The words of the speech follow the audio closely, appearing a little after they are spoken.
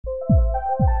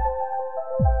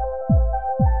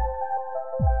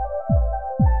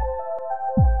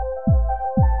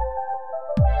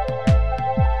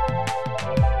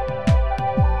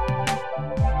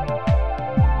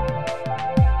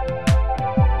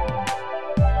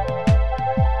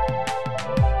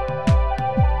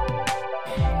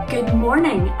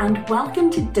morning and welcome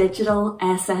to Digital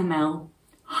SML.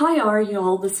 How are you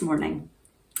all this morning?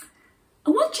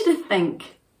 I want you to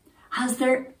think, has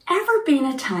there ever been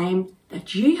a time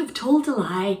that you have told a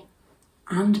lie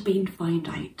and been found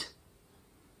out?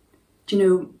 Do you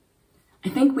know, I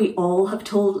think we all have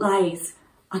told lies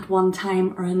at one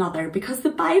time or another because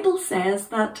the Bible says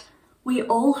that we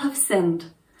all have sinned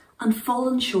and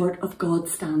fallen short of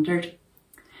God's standard.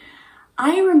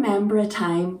 I remember a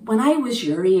time when I was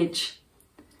your age.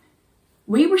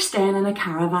 We were staying in a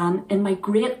caravan in my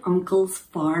great uncle's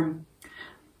farm.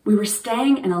 We were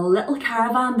staying in a little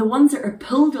caravan, the ones that are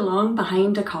pulled along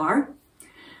behind a car.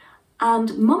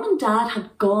 And Mum and Dad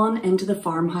had gone into the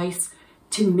farmhouse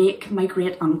to make my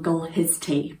great uncle his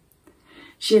tea.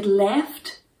 She had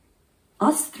left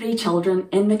us three children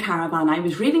in the caravan. I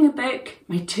was reading a book,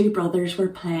 my two brothers were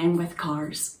playing with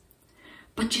cars.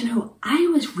 But you know, I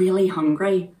was really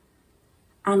hungry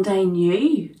and I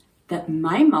knew that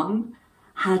my mum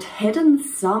had hidden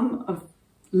some of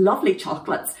lovely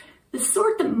chocolates, the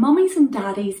sort that mummies and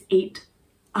daddies eat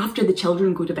after the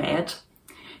children go to bed.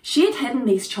 She had hidden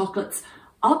these chocolates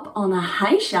up on a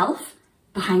high shelf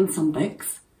behind some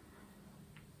books.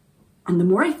 And the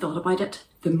more I thought about it,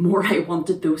 the more I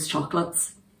wanted those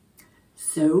chocolates.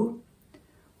 So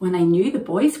when I knew the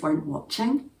boys weren't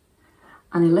watching,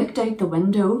 and I looked out the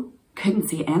window, couldn't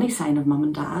see any sign of Mum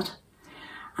and Dad,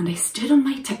 and I stood on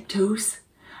my tiptoes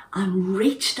and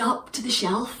reached up to the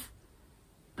shelf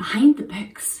behind the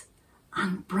books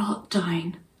and brought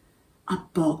down a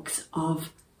box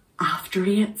of After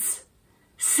Eights.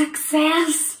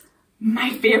 Success! My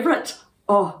favourite!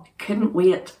 Oh, couldn't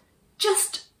wait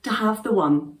just to have the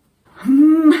one.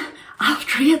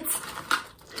 After Eights!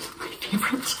 My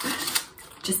favourite.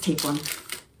 Just take one.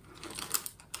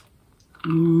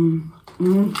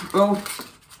 Oh,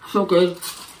 so good.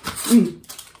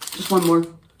 Just one more.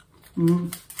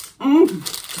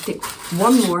 Just take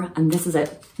one more and this is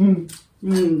it.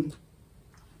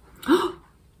 Oh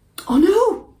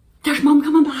no! There's Mum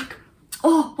coming back.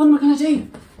 Oh, what am I going to do?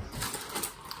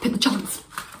 Put the chocolates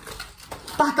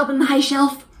back up in the high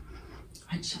shelf.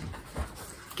 Right, shall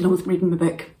I get on with reading my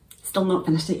book. Still not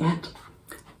finished it yet.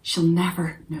 She'll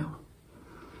never know.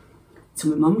 So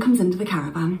my mum comes into the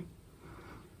caravan.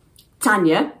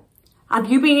 Tanya, have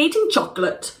you been eating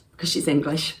chocolate? Because she's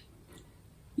English.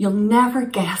 You'll never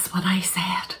guess what I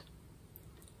said.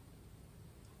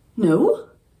 No?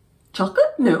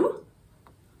 Chocolate? No.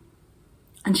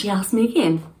 And she asked me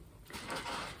again.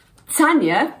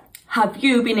 Tanya, have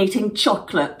you been eating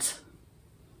chocolate?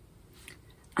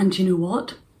 And you know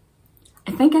what?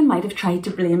 I think I might have tried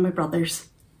to blame my brothers,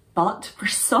 but for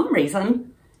some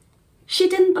reason, she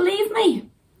didn't believe me.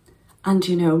 And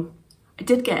you know, I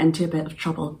did get into a bit of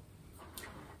trouble.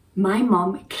 My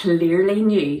mum clearly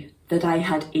knew that I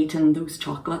had eaten those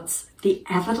chocolates. The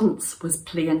evidence was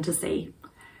plain to see.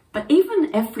 But even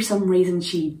if for some reason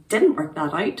she didn't work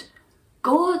that out,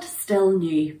 God still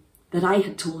knew that I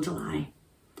had told a lie.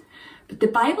 But the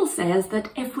Bible says that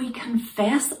if we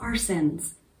confess our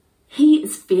sins, He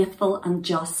is faithful and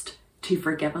just to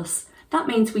forgive us. That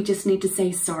means we just need to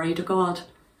say sorry to God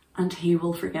and He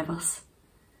will forgive us.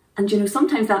 And you know,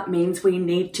 sometimes that means we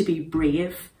need to be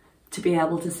brave to be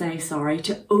able to say sorry,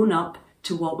 to own up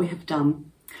to what we have done.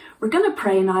 We're going to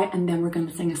pray now and then we're going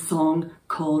to sing a song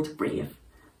called Brave.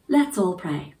 Let's all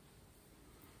pray.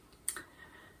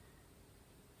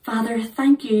 Father,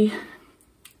 thank you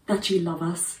that you love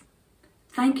us.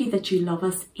 Thank you that you love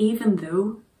us even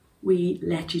though we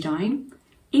let you down.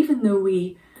 Even though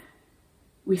we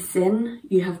sin,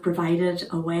 you have provided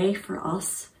a way for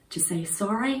us to say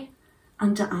sorry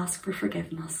and to ask for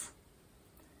forgiveness.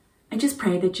 I just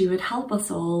pray that you would help us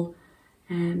all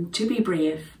to be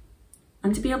brave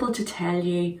and to be able to tell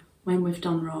you when we've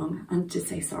done wrong and to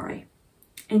say sorry.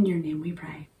 In your name we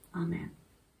pray. Amen.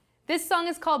 This song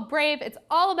is called Brave. It's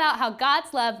all about how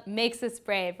God's love makes us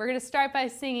brave. We're going to start by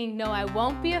singing No, I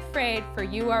Won't Be Afraid, for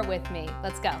You Are With Me.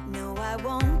 Let's go. No, I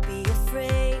won't be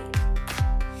afraid.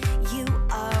 You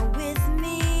are with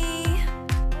me.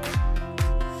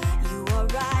 You are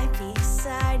right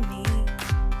beside me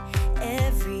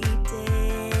every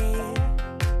day.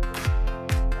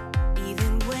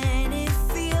 Even when it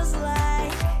feels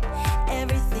like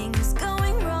everything's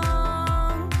going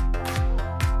wrong,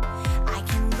 I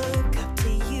can look up to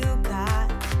you,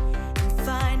 God, and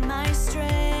find my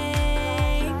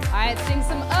strength. All right, sing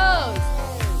some O's.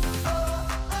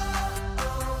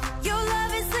 Your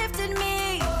love is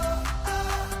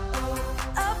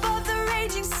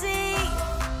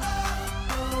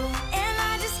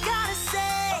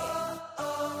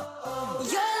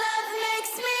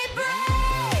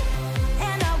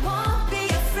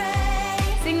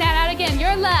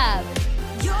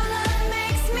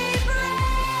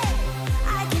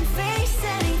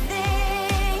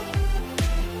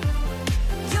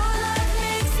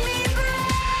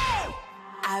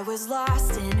was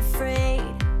lost and afraid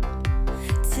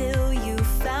till you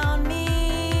found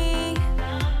me.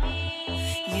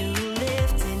 You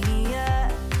lifted me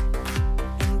up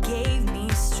and gave me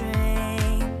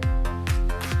strength.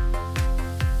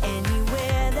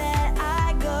 Anywhere that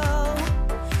I go,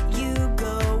 you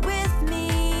go with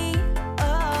me.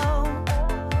 Oh,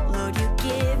 Lord, you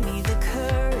give me the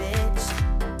courage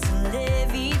to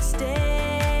live each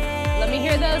day. Let me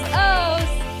hear those O's.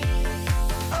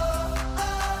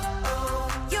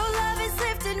 Your love has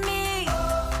lifted me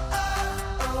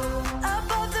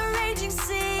above the raging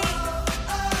sea.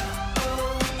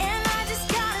 And I just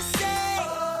gotta say,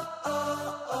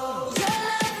 your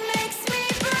love makes me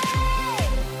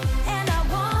brave, and I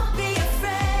won't be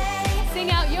afraid.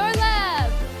 Sing out your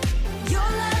love. Your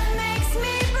love makes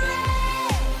me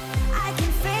brave. I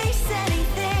can face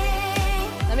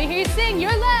anything. Let me hear you sing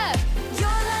your love. Your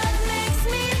love makes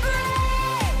me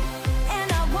brave,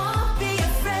 and I won't be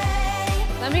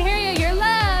afraid. Let me hear you, your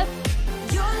love.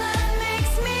 Your love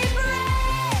makes me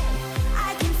brave.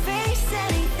 I can face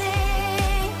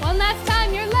anything. One last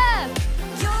time, your love.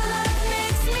 Your love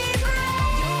makes me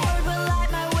brave. Your word will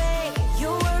light my way.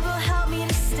 Your word will help me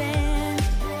to stand.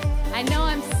 I know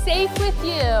I'm safe with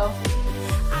you.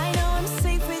 I know I'm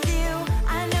safe with you.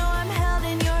 I know I'm held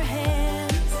in your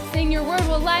hands. Sing your word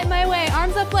will light my way.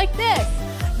 Arms up like this.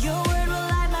 Your word will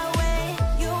light my way.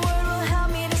 Your word will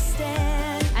help me to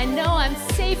stand. I know I'm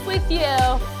safe with you.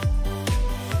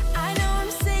 I know I'm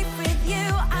safe with you.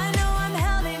 I know I'm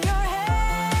held in your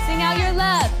hands. Sing out your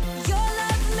love. Your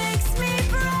love makes me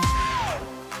brave,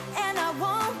 and I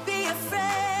won't be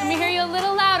afraid. Let me hear you a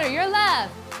little louder, your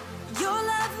love. Your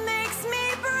love makes me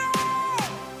brave.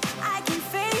 I can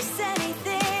face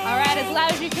anything. All right, as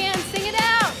loud as you can, sing it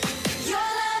out. Your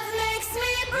love makes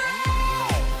me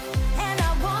brave, and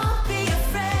I won't be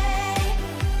afraid.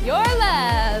 Your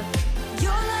love.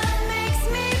 Your love makes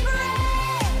me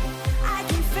brave. I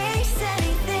can face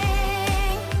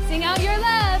anything. Sing out your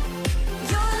love.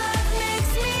 Your love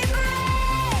makes me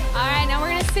brave. All right, now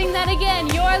we're gonna sing that again.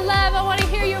 Your love, I wanna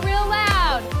hear you real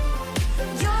loud.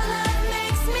 Your love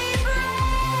makes me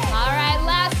brave. All right,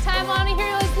 last time, I wanna hear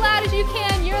you as loud as you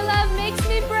can. Your love makes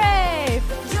me brave.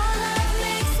 Your love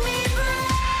makes me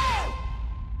brave.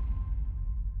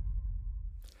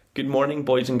 Good morning,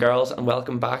 boys and girls, and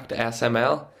welcome back to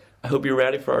SML. I hope you're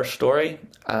ready for our story,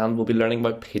 and we'll be learning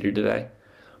about Peter today.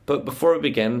 But before we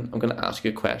begin, I'm going to ask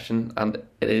you a question, and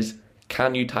it is,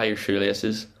 can you tie your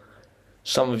shoelaces?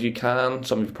 Some of you can,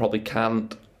 some of you probably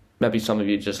can't, maybe some of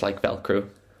you just like Velcro.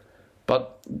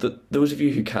 But those of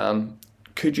you who can,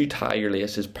 could you tie your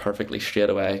laces perfectly straight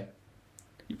away?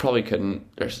 You probably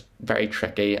couldn't. They're very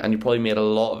tricky, and you probably made a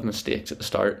lot of mistakes at the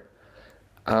start.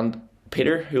 And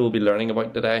Peter, who we'll be learning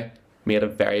about today, made a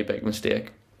very big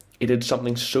mistake. He did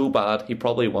something so bad, he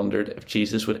probably wondered if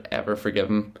Jesus would ever forgive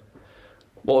him.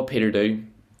 What would Peter do?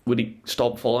 Would he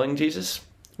stop following Jesus?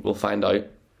 We'll find out.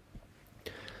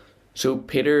 So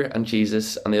Peter and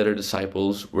Jesus and the other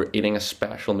disciples were eating a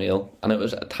special meal, and it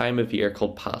was a time of year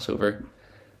called Passover.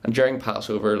 And during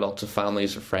Passover, lots of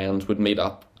families or friends would meet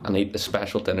up and eat the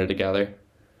special dinner together.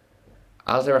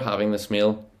 As they were having this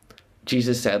meal,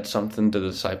 Jesus said something to the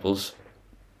disciples.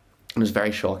 It was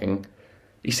very shocking.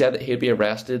 He said that he'd be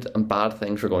arrested and bad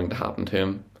things were going to happen to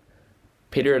him.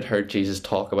 Peter had heard Jesus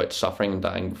talk about suffering and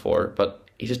dying before, but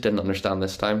he just didn't understand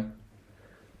this time.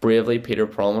 Bravely, Peter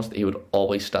promised that he would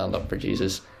always stand up for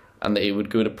Jesus and that he would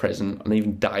go to prison and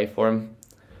even die for him.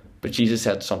 But Jesus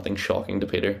said something shocking to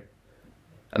Peter.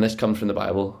 And this comes from the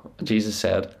Bible. Jesus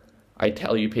said, "I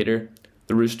tell you, Peter,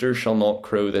 the rooster shall not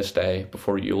crow this day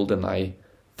before you will deny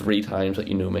 3 times that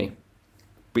you know me."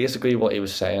 Basically what he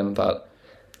was saying, that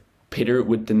Peter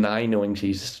would deny knowing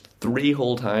Jesus 3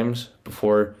 whole times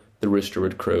before the rooster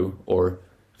would crow. Or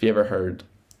if you ever heard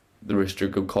the rooster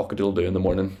go cock-a-doodle-doo in the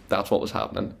morning, that's what was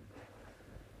happening.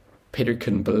 Peter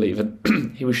couldn't believe it.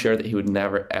 He was sure that he would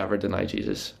never ever deny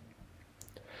Jesus.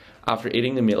 After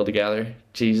eating the meal together,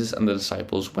 Jesus and the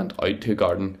disciples went out to a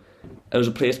garden. It was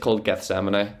a place called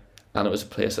Gethsemane, and it was a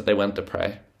place that they went to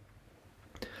pray.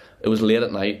 It was late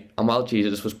at night, and while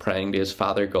Jesus was praying to his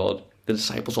Father God, the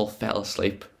disciples all fell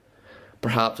asleep.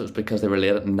 Perhaps it was because they were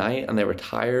late at night and they were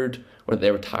tired, or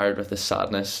they were tired with the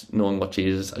sadness knowing what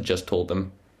Jesus had just told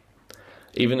them.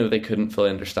 Even though they couldn't fully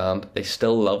understand, they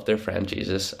still loved their friend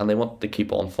Jesus and they wanted to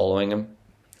keep on following him.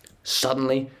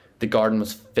 Suddenly, the garden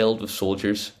was filled with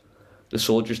soldiers. The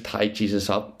soldiers tied Jesus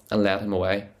up and led him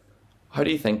away. How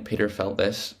do you think Peter felt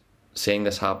this, seeing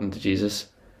this happen to Jesus?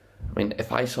 I mean,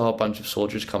 if I saw a bunch of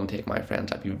soldiers come take my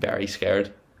friends, I'd be very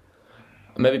scared.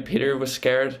 Maybe Peter was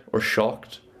scared or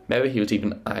shocked. Maybe he was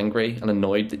even angry and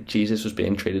annoyed that Jesus was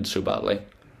being treated so badly.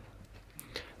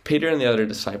 Peter and the other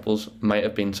disciples might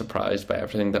have been surprised by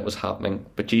everything that was happening,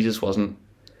 but Jesus wasn't.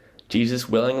 Jesus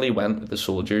willingly went with the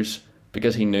soldiers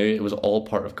because he knew it was all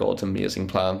part of God's amazing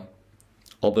plan.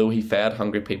 Although he fed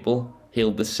hungry people,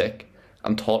 healed the sick,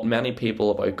 and taught many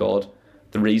people about God,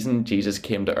 the reason Jesus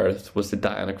came to earth was to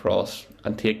die on a cross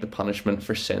and take the punishment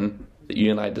for sin that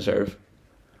you and I deserve.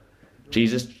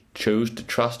 Jesus chose to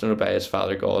trust and obey his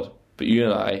Father God, but you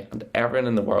and I and everyone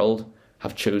in the world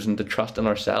have chosen to trust in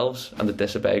ourselves and to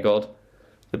disobey God.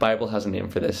 The Bible has a name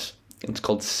for this. It's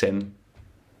called sin.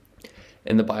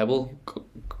 In the Bible,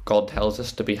 God tells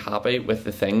us to be happy with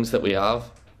the things that we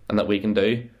have and that we can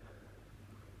do.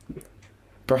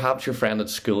 Perhaps your friend at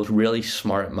school is really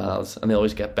smart at maths and they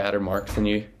always get better marks than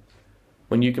you.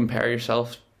 When you compare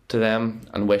yourself to them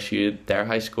and wish you had their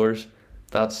high scores,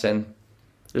 that's sin.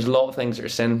 There's a lot of things that are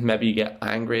sin. Maybe you get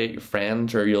angry at your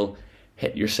friends or you'll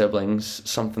hit your siblings,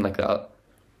 something like that.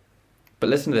 But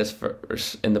listen to this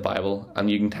verse in the Bible and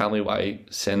you can tell me why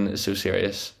sin is so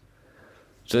serious.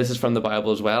 So this is from the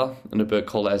Bible as well, in a book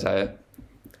called Isaiah.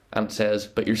 And it says,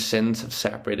 "But your sins have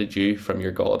separated you from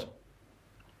your God."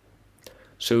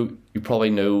 So you probably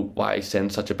know why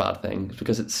sin's such a bad thing. It's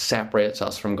because it separates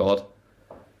us from God.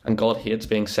 And God hates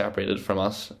being separated from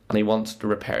us. And he wants to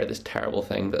repair this terrible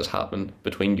thing that has happened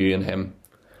between you and him.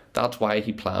 That's why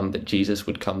he planned that Jesus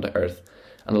would come to earth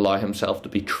and allow himself to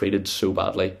be treated so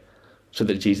badly, so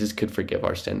that Jesus could forgive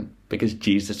our sin, because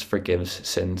Jesus forgives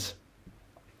sins.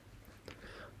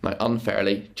 Now,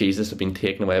 unfairly, Jesus had been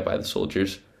taken away by the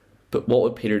soldiers, but what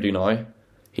would Peter do now?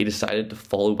 He decided to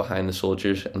follow behind the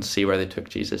soldiers and see where they took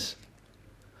Jesus.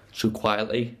 So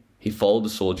quietly, he followed the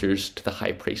soldiers to the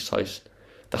high priest's house.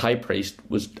 The high priest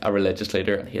was a religious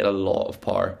leader and he had a lot of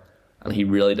power, and he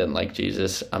really didn't like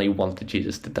Jesus and he wanted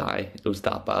Jesus to die. It was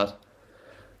that bad.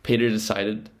 Peter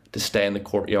decided to stay in the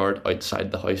courtyard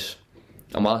outside the house,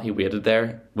 and while he waited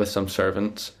there with some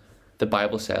servants, the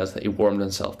Bible says that he warmed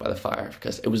himself by the fire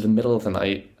because it was the middle of the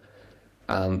night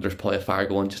and there's probably a fire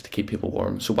going just to keep people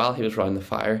warm. So while he was around the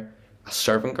fire, a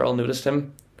servant girl noticed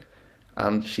him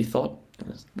and she thought,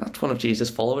 "That's one of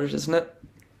Jesus' followers, isn't it?"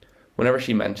 Whenever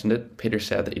she mentioned it, Peter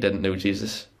said that he didn't know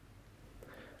Jesus.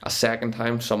 A second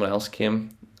time, someone else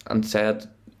came and said,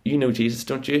 "You know Jesus,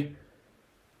 don't you?"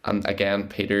 And again,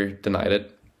 Peter denied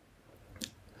it.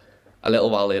 A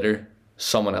little while later,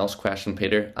 someone else questioned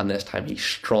Peter, and this time he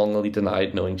strongly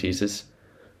denied knowing Jesus.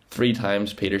 3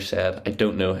 times Peter said, "I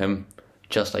don't know him,"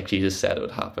 just like Jesus said it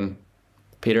would happen.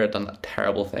 Peter had done a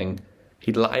terrible thing.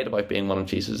 He'd lied about being one of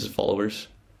Jesus' followers.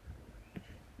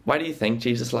 Why do you think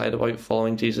Jesus lied about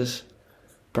following Jesus?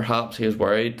 Perhaps he was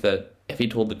worried that if he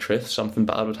told the truth, something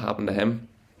bad would happen to him.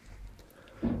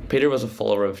 Peter was a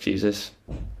follower of Jesus,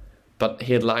 but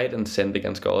he had lied and sinned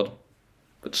against God.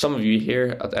 But some of you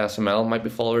here at SML might be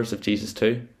followers of Jesus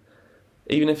too.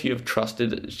 Even if you have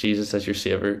trusted Jesus as your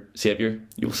saviour,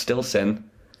 you will still sin.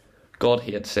 God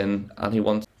hates sin and he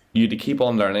wants you to keep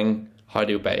on learning how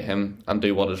to obey him and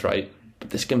do what is right.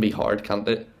 But this can be hard, can't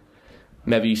it?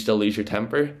 Maybe you still lose your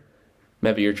temper.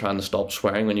 Maybe you're trying to stop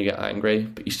swearing when you get angry,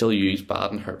 but you still use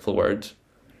bad and hurtful words.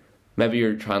 Maybe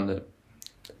you're trying to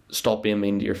stop being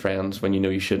mean to your friends when you know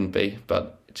you shouldn't be,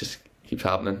 but it just keeps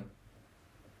happening.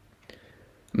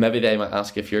 Maybe they might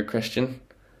ask if you're a Christian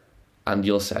and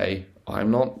you'll say, "Oh, I'm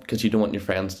not," because you don't want your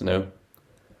friends to know.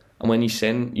 And when you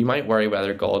sin, you might worry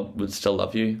whether God would still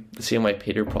love you, the same way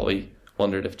Peter probably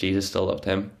wondered if Jesus still loved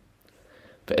him.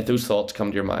 But if those thoughts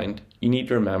come to your mind, you need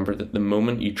to remember that the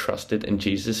moment you trusted in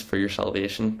Jesus for your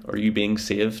salvation, or you being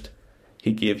saved,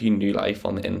 he gave you new life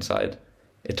on the inside,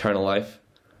 eternal life.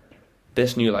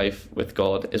 This new life with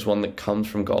God is one that comes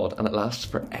from God and it lasts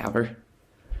forever.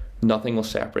 Nothing will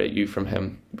separate you from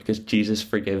him because Jesus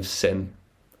forgives sin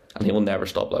and he will never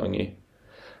stop loving you.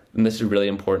 And this is really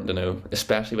important to know,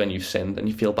 especially when you've sinned and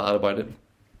you feel bad about it.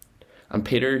 And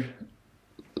Peter,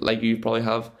 like you probably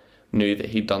have, knew that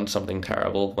he'd done something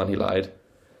terrible when he lied.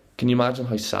 Can you imagine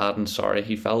how sad and sorry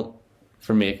he felt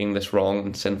for making this wrong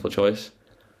and sinful choice?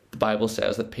 The Bible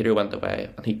says that Peter went away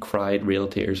and he cried real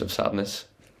tears of sadness.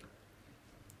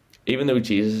 Even though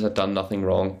Jesus had done nothing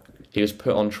wrong, he was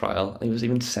put on trial and he was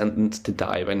even sentenced to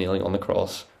die by nailing on the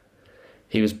cross.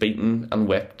 He was beaten and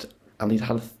whipped and he'd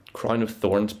had a crown of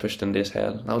thorns pushed into his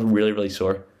head. And that was really, really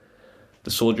sore.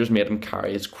 The soldiers made him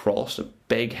carry his cross, a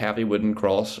big heavy wooden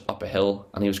cross, up a hill,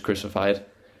 and he was crucified.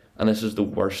 And this is the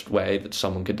worst way that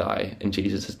someone could die in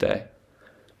Jesus' day.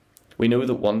 We know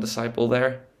that one disciple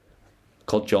there,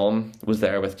 called John, was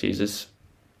there with Jesus.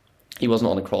 He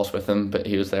wasn't on the cross with him, but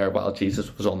he was there while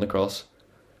Jesus was on the cross.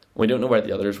 We don't know where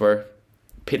the others were.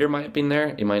 Peter might have been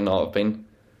there, he might not have been.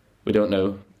 We don't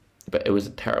know. But it was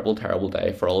a terrible, terrible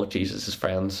day for all of Jesus'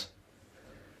 friends.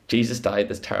 Jesus died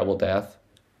this terrible death,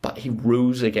 but he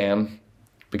rose again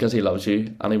because he loves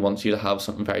you and he wants you to have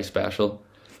something very special.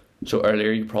 So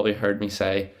earlier you probably heard me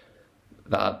say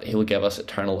that he will give us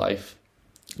eternal life.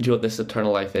 Do you know what this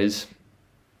eternal life is?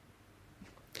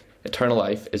 Eternal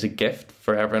life is a gift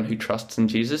for everyone who trusts in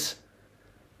Jesus,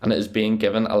 and it is being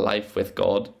given a life with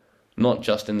God, not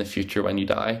just in the future when you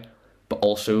die, but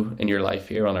also in your life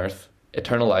here on earth.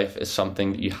 Eternal life is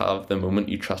something that you have the moment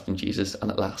you trust in Jesus,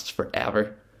 and it lasts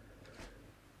forever.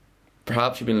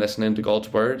 Perhaps you've been listening to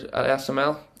God's word at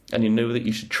SML and you know that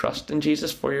you should trust in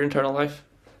Jesus for your eternal life.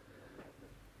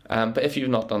 But if you've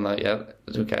not done that yet,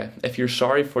 it's okay. If you're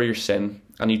sorry for your sin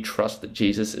and you trust that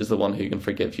Jesus is the one who can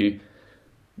forgive you,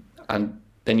 and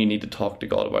then you need to talk to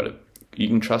God about it. You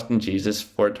can trust in Jesus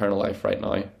for eternal life right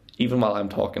now. Even while I'm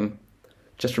talking,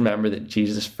 just remember that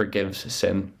Jesus forgives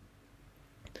sin.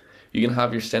 You can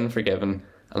have your sin forgiven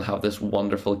and have this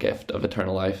wonderful gift of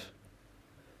eternal life.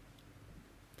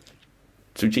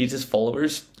 So Jesus'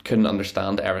 followers couldn't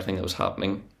understand everything that was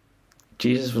happening.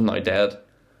 Jesus was now dead.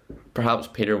 Perhaps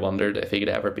Peter wondered if he could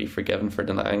ever be forgiven for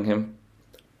denying him.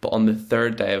 But on the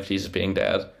third day of Jesus being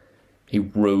dead, he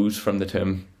rose from the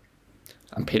tomb.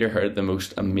 And Peter heard the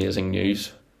most amazing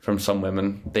news from some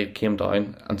women. They came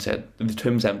down and said, the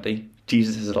tomb's empty,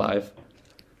 Jesus is alive.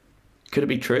 Could it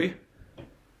be true?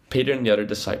 Peter and the other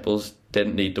disciples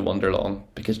didn't need to wonder long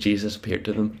because Jesus appeared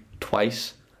to them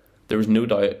twice. There was no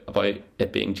doubt about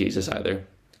it being Jesus either.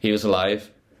 He was alive,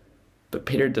 but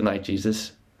Peter denied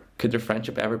Jesus. Could their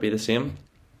friendship ever be the same?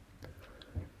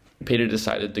 Peter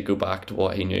decided to go back to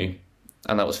what he knew,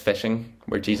 and that was fishing,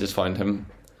 where Jesus found him.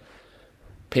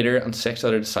 Peter and 6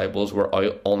 other disciples were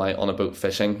out all night on a boat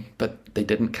fishing, but they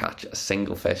didn't catch a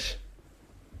single fish.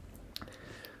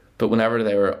 But whenever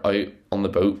they were out on the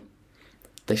boat,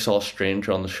 they saw a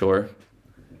stranger on the shore,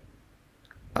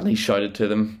 and he shouted to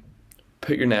them,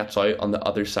 "Put your nets out on the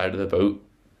other side of the boat."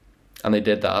 And they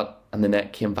did that, and the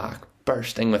net came back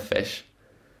bursting with fish.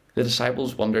 The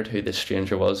disciples wondered who this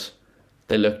stranger was.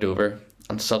 They looked over,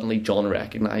 and suddenly John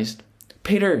recognised.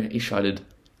 "Peter," he shouted,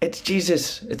 "it's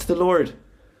Jesus, it's the Lord."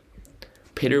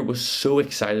 Peter was so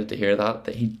excited to hear that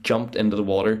he jumped into the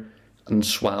water and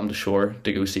swam to shore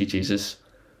to go see Jesus.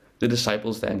 The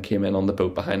disciples then came in on the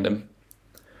boat behind him.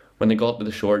 When they got to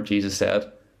the shore, Jesus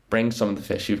said, "Bring some of the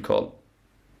fish you've caught."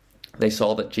 They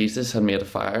saw that Jesus had made a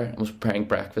fire and was preparing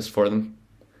breakfast for them.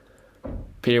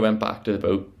 Peter went back to the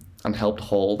boat and helped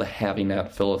haul the heavy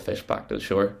net full of fish back to the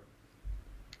shore.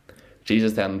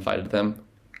 Jesus then invited them,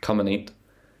 "Come and eat."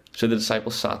 So the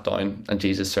disciples sat down and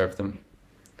Jesus served them.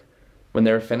 When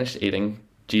they were finished eating,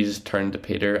 Jesus turned to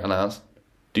Peter and asked,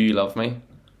 "Do you love me?"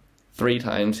 3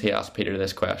 times he asked Peter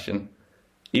this question.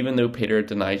 Even though Peter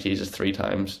denied Jesus 3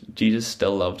 times, Jesus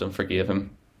still loved and forgave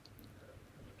him.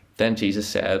 Then Jesus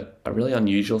said a really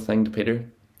unusual thing to Peter.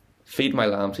 "Feed my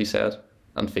lambs," he said,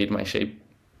 "and feed my sheep."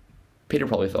 Peter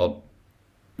probably thought,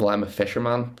 "Well, I'm a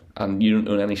fisherman and you don't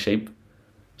own any sheep.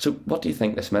 So what do you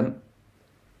think this meant?"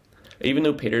 Even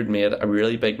though Peter had made a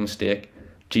really big mistake,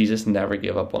 Jesus never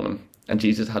gave up on him. And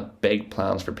Jesus had big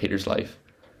plans for Peter's life.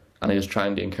 And he was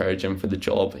trying to encourage him for the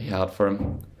job he had for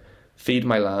him. Feed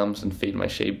my lambs and feed my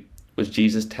sheep was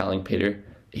Jesus telling Peter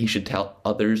he should tell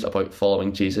others about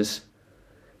following Jesus.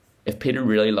 If Peter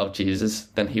really loved Jesus,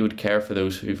 then he would care for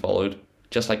those who followed,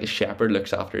 just like a shepherd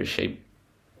looks after his sheep.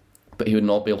 But he would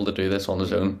not be able to do this on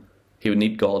his own. He would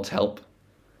need God's help.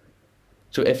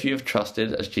 So if you have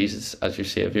trusted as Jesus as your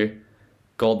Saviour,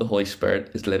 God the Holy Spirit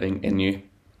is living in you.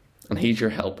 And he's your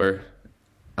helper,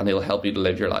 and he'll help you to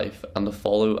live your life and to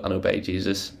follow and obey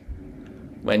Jesus.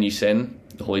 When you sin,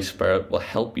 the Holy Spirit will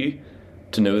help you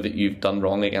to know that you've done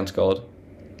wrong against God.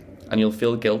 And you'll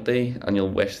feel guilty and you'll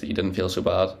wish that you didn't feel so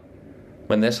bad.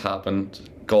 When this happened,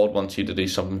 God wants you to do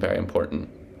something very important.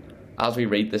 As we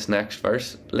read this next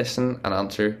verse, listen and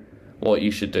answer what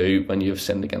you should do when you have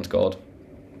sinned against God.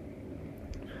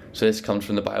 So this comes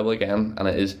from the Bible again, and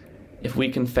it is, "If we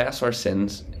confess our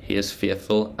sins, he is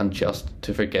faithful and just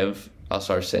to forgive us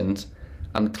our sins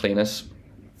and clean us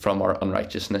from our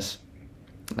unrighteousness."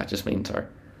 That just means our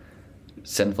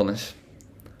sinfulness.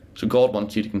 So God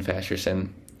wants you to confess your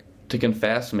sin. To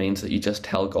confess means that you just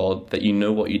tell God that you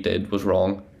know what you did was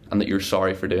wrong and that you're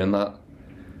sorry for doing that.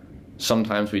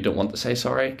 Sometimes we don't want to say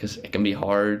sorry because it can be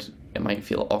hard. It might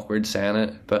feel awkward saying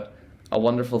it, but a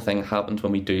wonderful thing happens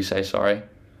when we do say sorry.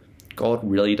 God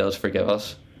really does forgive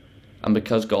us. And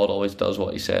because God always does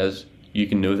what he says, you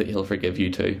can know that he'll forgive you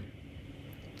too.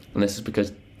 And this is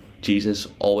because Jesus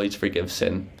always forgives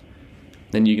sin.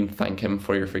 Then you can thank him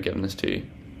for your forgiveness too.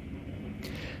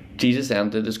 Jesus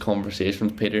ended his conversation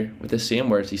with Peter with the same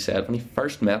words he said when he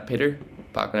first met Peter,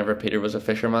 back whenever Peter was a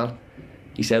fisherman.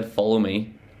 He said, "Follow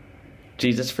me."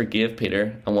 Jesus forgave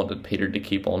Peter and wanted Peter to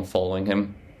keep on following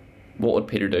him. What would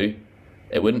Peter do?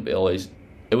 It wouldn't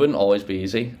always be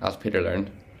easy, as Peter learned.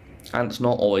 And it's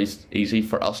not always easy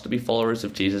for us to be followers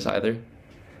of Jesus either.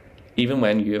 Even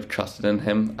when you have trusted in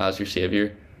him as your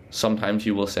saviour, sometimes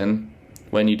you will sin.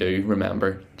 When you do,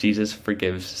 remember, Jesus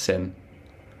forgives sin.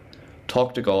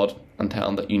 Talk to God and tell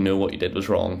him that you know what you did was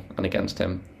wrong and against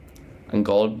him. And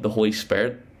God, the Holy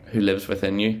Spirit, who lives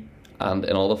within you and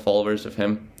in all the followers of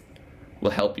him,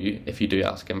 will help you if you do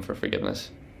ask him for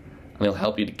forgiveness. And he'll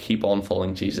help you to keep on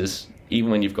following Jesus,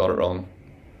 even when you've got it wrong.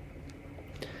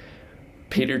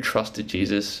 Peter trusted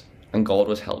Jesus, and God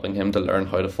was helping him to learn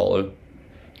how to follow.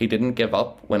 He didn't give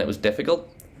up when it was difficult,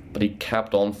 but he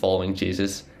kept on following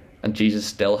Jesus, and Jesus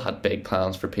still had big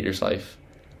plans for Peter's life.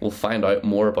 We'll find out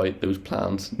more about those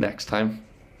plans next time.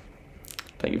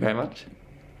 Thank you very much.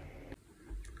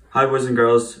 Hi boys and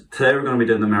girls, today we're going to be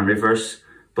doing the memory verse,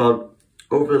 but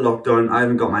over the lockdown I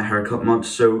haven't got my hair cut much,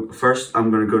 so first I'm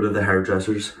going to go to the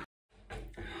hairdressers.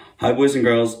 Hi boys and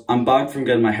girls, I'm back from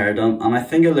getting my hair done and I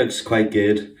think it looks quite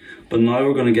good, but now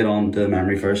we're going to get on to the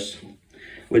memory verse,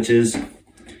 which is,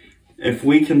 if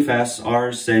we confess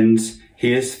our sins,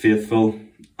 he is faithful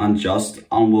and just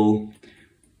and will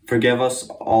forgive us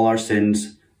all our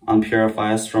sins and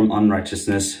purify us from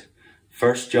unrighteousness.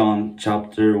 1 John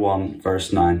chapter 1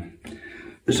 verse 9.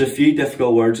 There's a few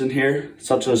difficult words in here,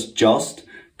 such as just,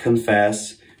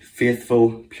 confess,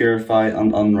 faithful, purify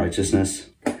and unrighteousness.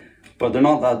 But they're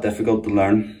not that difficult to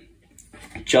learn.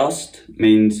 Just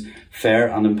means fair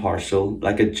and impartial,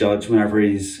 like a judge whenever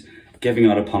he's giving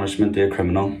out a punishment to a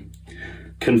criminal.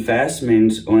 Confess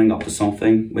means owning up to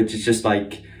something, which is just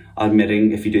like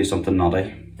admitting if you do something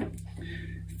naughty.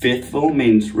 Faithful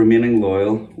means remaining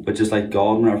loyal, which is like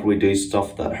God whenever we do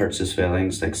stuff that hurts his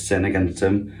feelings, like sin against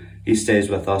him, he stays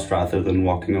with us rather than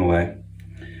walking away.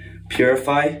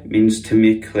 Purify means to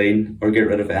make clean or get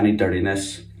rid of any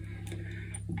dirtiness.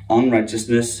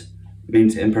 Unrighteousness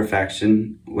means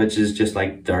imperfection, which is just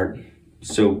like dirt.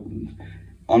 So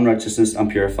unrighteousness and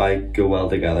purify go well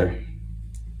together.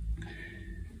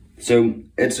 So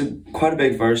it's quite a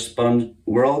big verse, but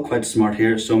we're all quite smart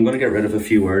here, so I'm going to get rid of a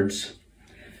few words.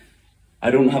 I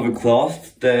don't have a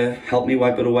cloth to help me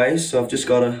wipe it away, so I've just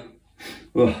got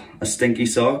a stinky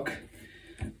sock.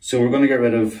 So we're going to get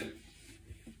rid of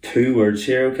 2 words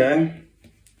here, okay?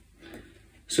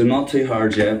 So not too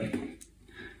hard yet.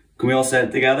 Can we all say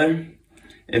it together?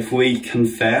 If we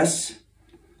confess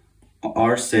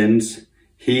our sins,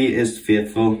 he is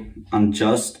faithful and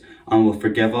just and will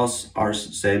forgive us our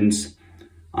sins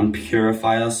and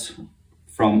purify us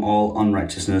from all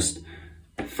unrighteousness.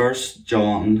 1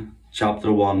 John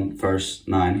chapter 1 verse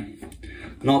 9.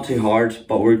 Not too hard,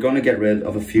 but we're going to get rid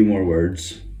of a few more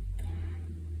words.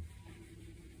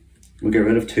 We'll get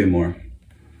rid of 2 more.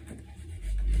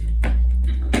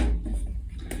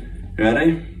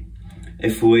 Ready?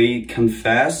 If we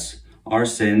confess our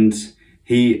sins,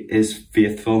 he is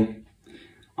faithful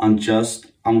and just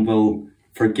and will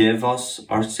forgive us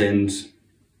our sins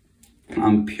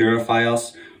and purify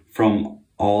us from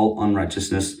all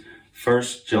unrighteousness. 1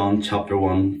 John chapter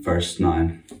 1 verse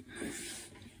 9.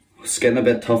 It's getting a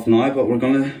bit tough now, but we're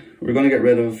gonna get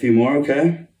rid of a few more,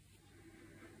 okay?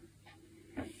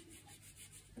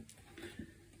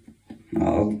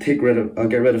 I'll get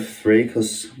rid of 3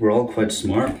 because we're all quite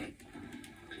smart.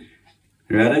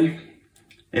 Ready?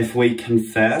 If we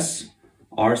confess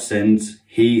our sins,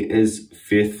 he is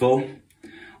faithful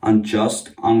and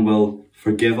just and will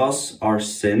forgive us our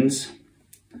sins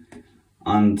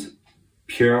and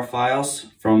purify us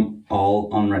from all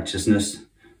unrighteousness.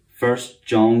 1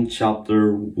 John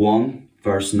chapter 1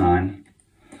 verse 9.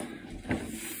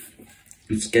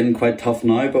 It's getting quite tough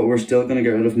now, but we're still going to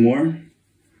get rid of more.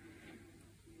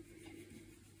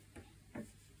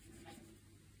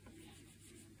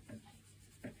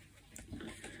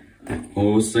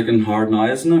 Oh, it's looking hard now,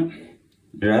 isn't it?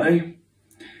 You ready?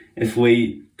 If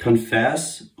we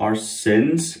confess our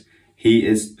sins, he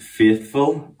is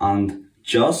faithful and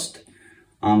just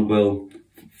and will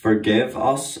forgive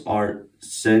us our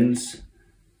sins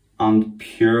and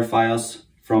purify us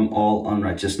from all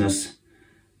unrighteousness.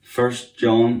 1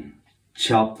 John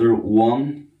chapter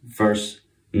 1 verse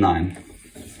 9.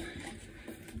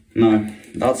 Now,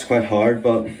 that's quite hard,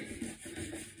 but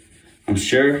I'm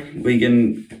sure we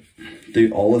can do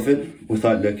all of it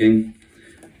without looking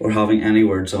or having any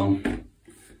words on.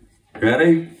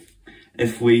 Ready?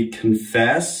 If we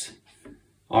confess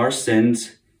our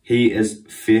sins, he is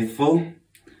faithful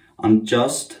and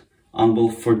just and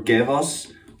will forgive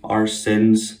us our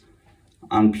sins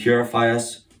and purify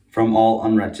us from all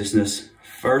unrighteousness.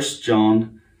 1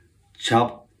 John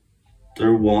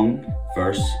chapter 1,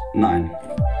 verse 9.